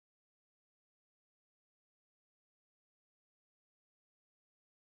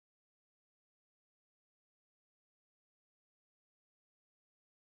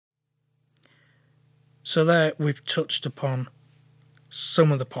So there we've touched upon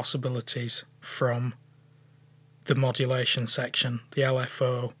some of the possibilities from the modulation section, the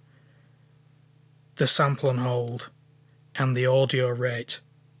LFO, the sample and hold, and the audio rate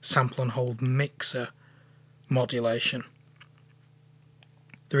sample and hold mixer modulation.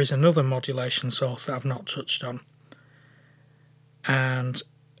 There is another modulation source that I've not touched on, and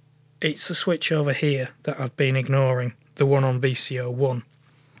it's the switch over here that I've been ignoring, the one on VCO1.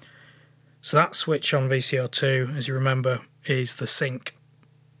 So that switch on VCO2, as you remember, is the sync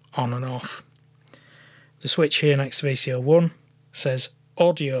on and off. The switch here next to VCO1 says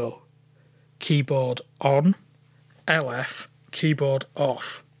audio keyboard on, LF keyboard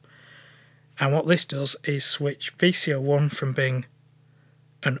off. And what this does is switch VCO1 from being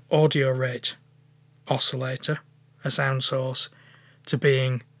an audio rate oscillator, a sound source, to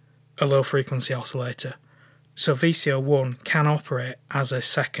being a low frequency oscillator. So VCO1 can operate as a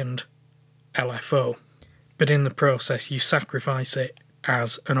second LFO, but in the process you sacrifice it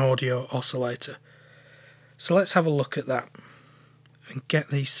as an audio oscillator. So let's have a look at that and get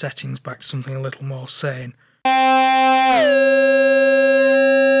these settings back to something a little more sane.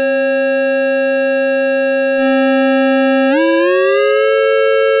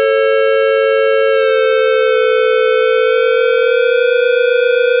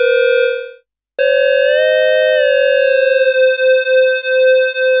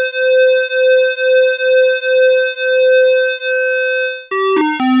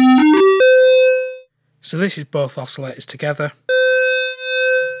 So this is both oscillators together.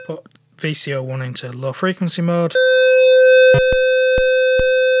 Put VCO1 into low frequency mode,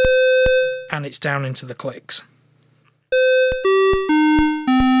 and it's down into the clicks.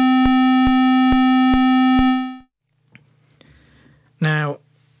 Now,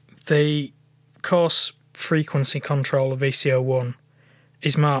 the coarse frequency control of VCO1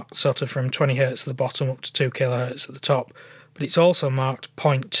 is marked sort of from 20 Hz at the bottom up to 2 kHz at the top, but it's also marked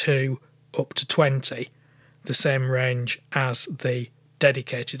 0.2 up to 20, the same range as the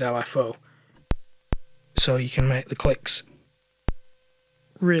dedicated LFO. So you can make the clicks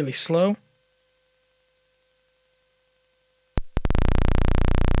really slow,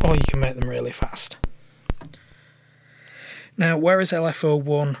 or you can make them really fast. Now, whereas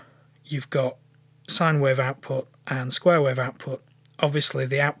LFO1 you've got sine wave output and square wave output, obviously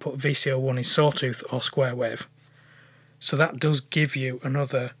the output of VCO1 is sawtooth or square wave. So that does give you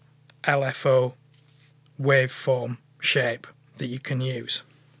another LFO waveform shape that you can use.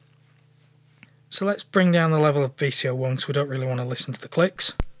 So let's bring down the level of VCO1 because we don't really want to listen to the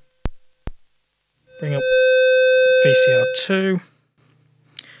clicks. Bring up VCO2,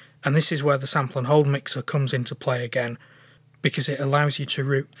 and this is where the sample and hold mixer comes into play again, because it allows you to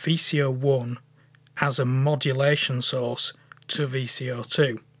route VCO1 as a modulation source to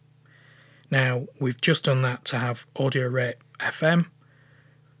VCO2. Now, we've just done that to have audio rate FM,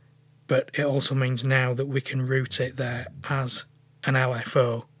 but it also means now that we can route it there as an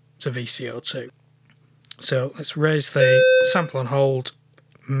LFO to VCO2. So let's raise the sample and hold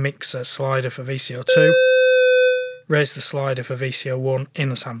mixer slider for VCO2, raise the slider for VCO1 in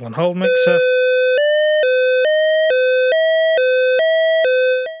the sample and hold mixer.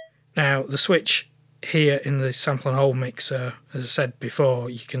 Now the switch here in the sample and hold mixer, as I said before,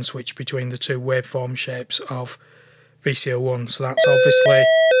 you can switch between the two waveform shapes of VCO1, so that's obviously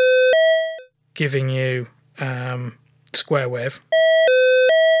giving you square wave,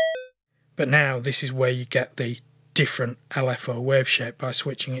 but now this is where you get the different LFO wave shape by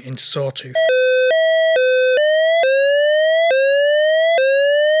switching it into sawtooth.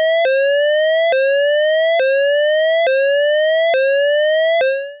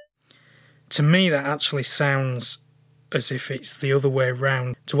 To me that actually sounds as if it's the other way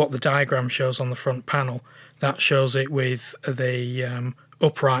around to what the diagram shows on the front panel. That shows it with the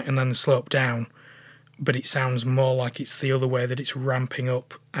upright and then the slope down, but it sounds more like it's the other way, that it's ramping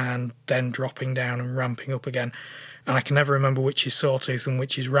up and then dropping down and ramping up again. And I can never remember which is sawtooth and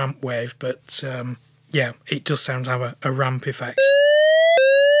which is ramp wave, but yeah, it does sound to have a ramp effect.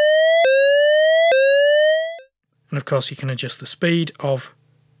 And of course you can adjust the speed of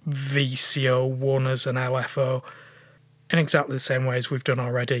VCO1 as an LFO in exactly the same way as we've done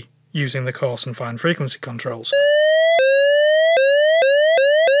already, using the coarse and fine frequency controls.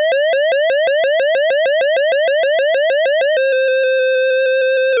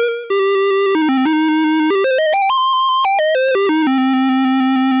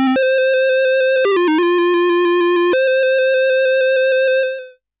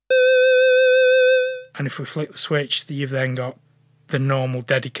 And if we flick the switch, you've then got the normal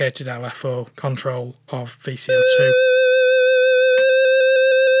dedicated LFO control of VCO2.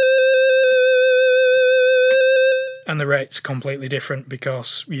 And the rate's completely different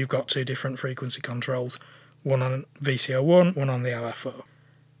because you've got two different frequency controls, one on VCO1, one on the LFO.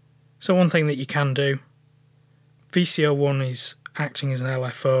 So one thing that you can do, VCO1 is acting as an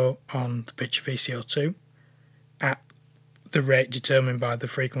LFO on the pitch of VCO2 at the rate determined by the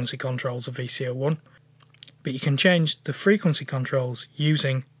frequency controls of VCO1, but you can change the frequency controls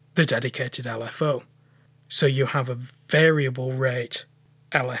using the dedicated LFO. So you have a variable rate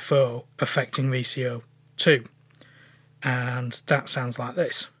LFO affecting VCO2, and that sounds like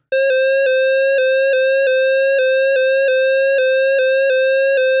this.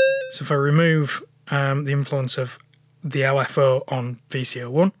 So if I remove the influence of the LFO on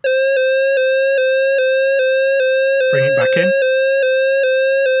VCO1, bring it back in,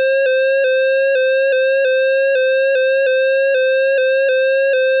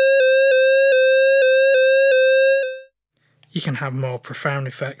 you can have more profound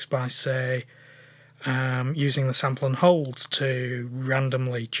effects by, say, using the sample and hold to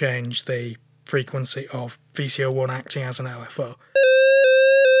randomly change the frequency of VCO1 acting as an LFO.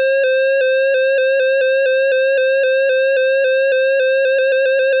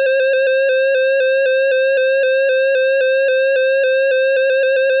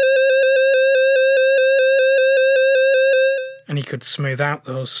 And you could smooth out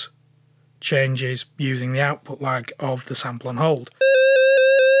those changes using the output lag of the sample and hold.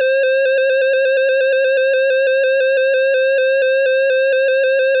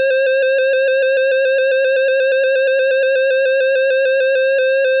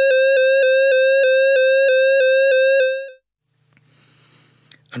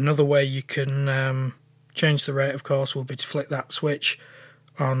 Another way you can change the rate, of course, will be to flick that switch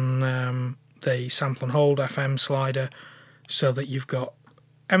on the sample and hold FM slider so that you've got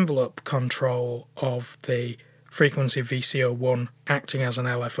envelope control of the frequency of VCO1 acting as an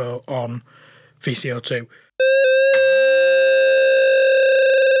LFO on VCO2.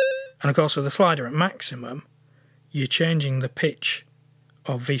 And of course with the slider at maximum, you're changing the pitch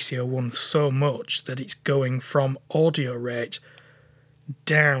of VCO1 so much that it's going from audio rate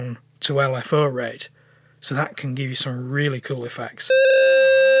down to LFO rate. So that can give you some really cool effects.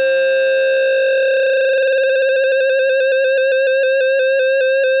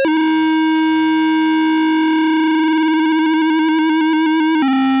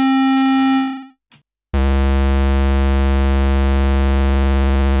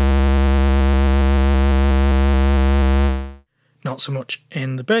 Not so much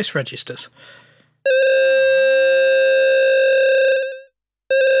in the bass registers.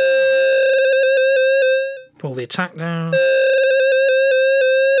 Pull the attack down,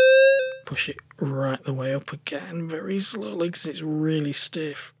 push it right the way up again very slowly because it's really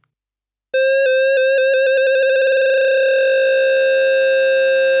stiff.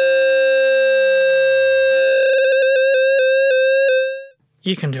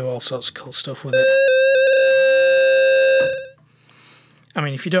 You can do all sorts of cool stuff with it. I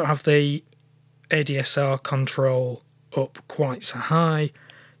mean, if you don't have the ADSR control up quite so high,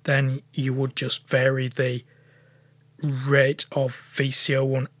 then you would just vary the rate of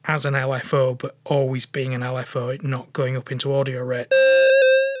VCO1 as an LFO, but always being an LFO, not going up into audio rate.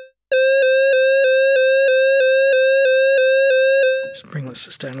 Just bring the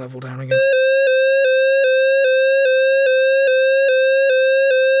sustain level down again.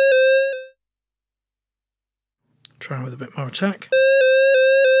 Try with a bit more attack.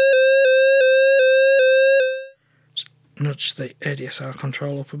 Just nudge the ADSR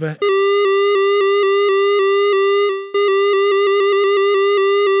control up a bit.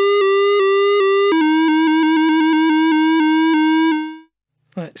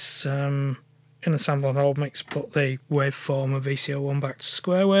 Let's, in the sample and hold mix, put the waveform of VCO1 back to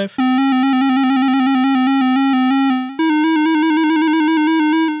square wave.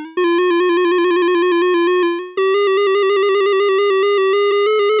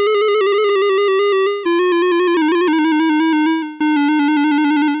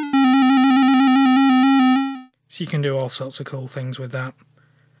 So you can do all sorts of cool things with that.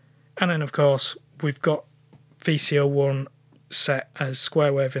 And then of course we've got VCO1 set as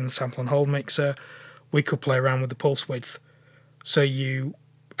square wave in the sample and hold mixer. We could play around with the pulse width. So you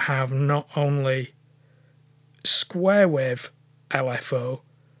have not only square wave LFO,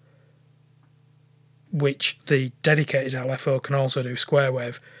 which the dedicated LFO can also do square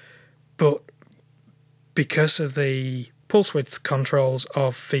wave, but because of the pulse width controls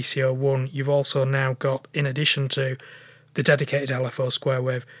of VCO1, you've also now got, in addition to the dedicated LFO square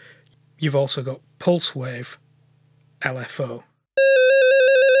wave, you've also got pulse wave LFO.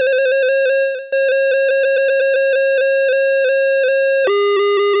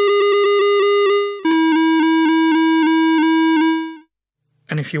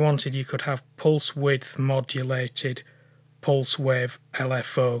 if you wanted, you could have pulse width modulated pulse wave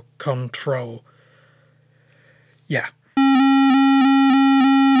LFO control. Yeah.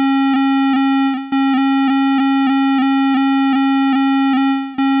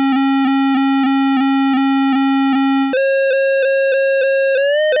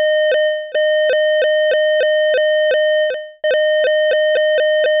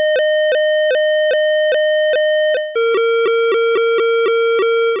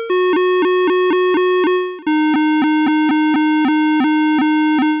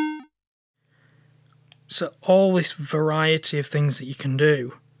 So all this variety of things that you can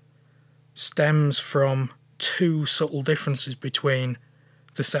do stems from two subtle differences between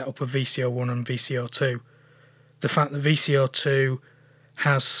the setup of VCO1 and VCO2. The fact that VCO2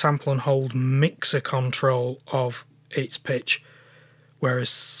 has sample and hold mixer control of its pitch, whereas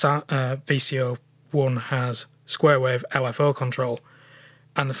VCO1 has square wave LFO control,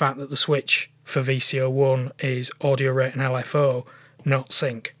 and the fact that the switch for VCO1 is audio rate and LFO, not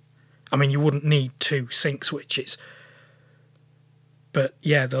sync. I mean, you wouldn't need two sync switches. But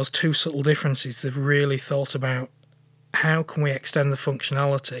yeah, those two subtle differences, they've really thought about how can we extend the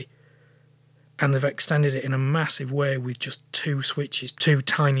functionality, and they've extended it in a massive way with just two switches, two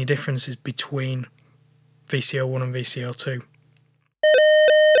tiny differences between VCO1 and VCO2.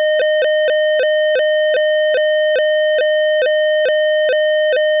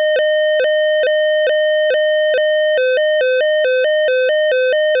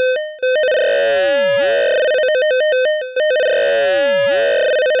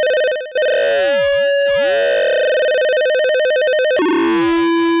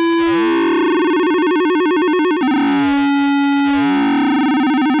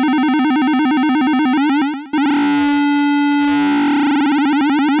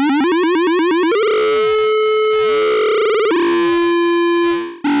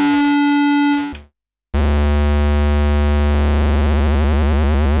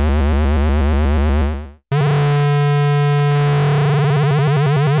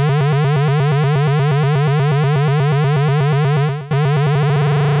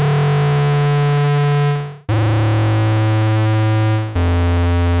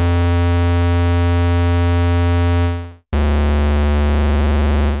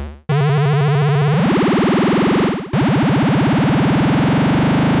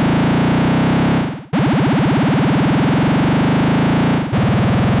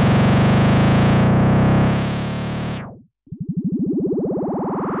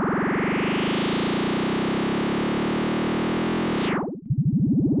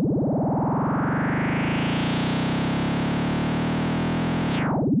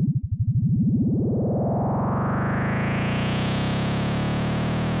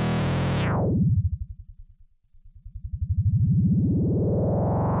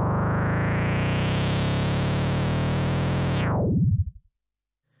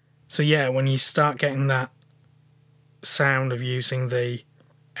 So yeah, when you start getting that sound of using the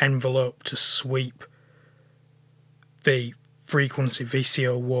envelope to sweep the frequency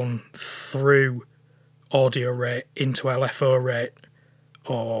VCO1 through audio rate into LFO rate,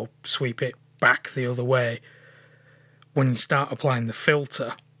 or sweep it back the other way, when you start applying the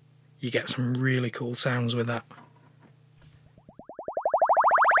filter, you get some really cool sounds with that.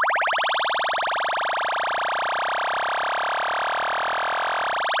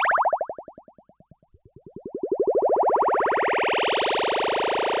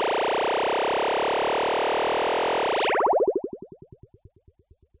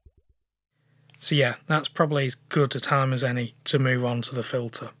 So yeah, that's probably as good a time as any to move on to the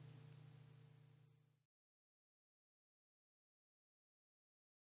filter.